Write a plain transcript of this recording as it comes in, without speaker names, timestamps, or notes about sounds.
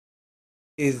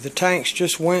The tanks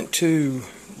just went to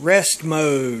rest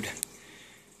mode.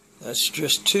 That's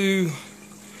just 2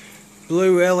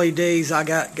 blue LEDs I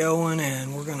got going,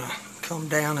 and we're gonna come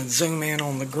down and zoom in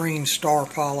on the green star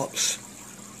polyps.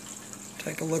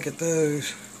 Take a look at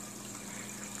those,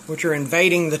 which are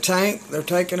invading the tank. They're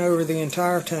taking over the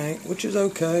entire tank, which is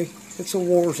okay. It's a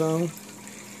war zone.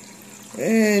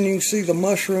 And you can see the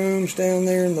mushrooms down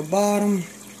there in the bottom.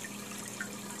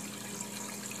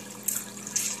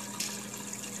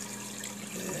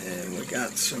 And we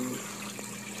got some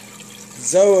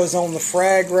zoas on the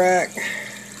frag rack.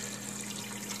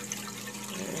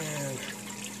 And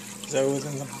zoas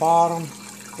in the bottom.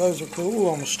 Those are cool. Ooh,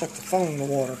 almost stuck the phone in the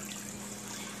water.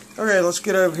 Okay, let's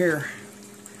get over here.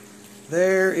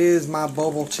 There is my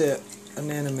bubble tip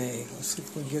anemone. Let's see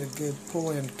if we get a good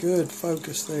pull in. Good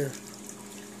focus there.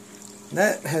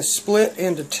 That has split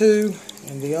into 2,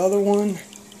 and the other one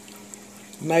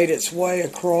made its way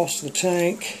across the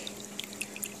tank,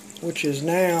 which is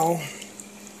now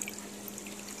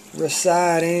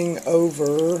residing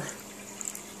over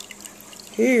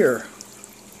here.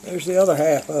 There's the other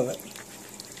half of it.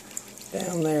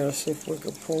 Down there, let's see if we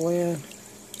can pull in,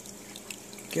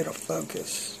 get a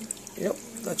focus. Yep,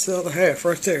 that's the other half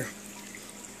right there.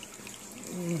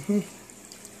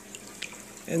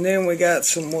 And then we got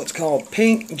some what's called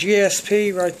pink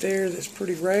GSP right there. That's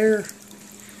pretty rare.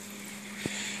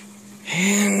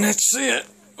 And that's it.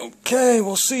 Okay,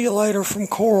 we'll see you later from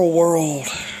Coral World.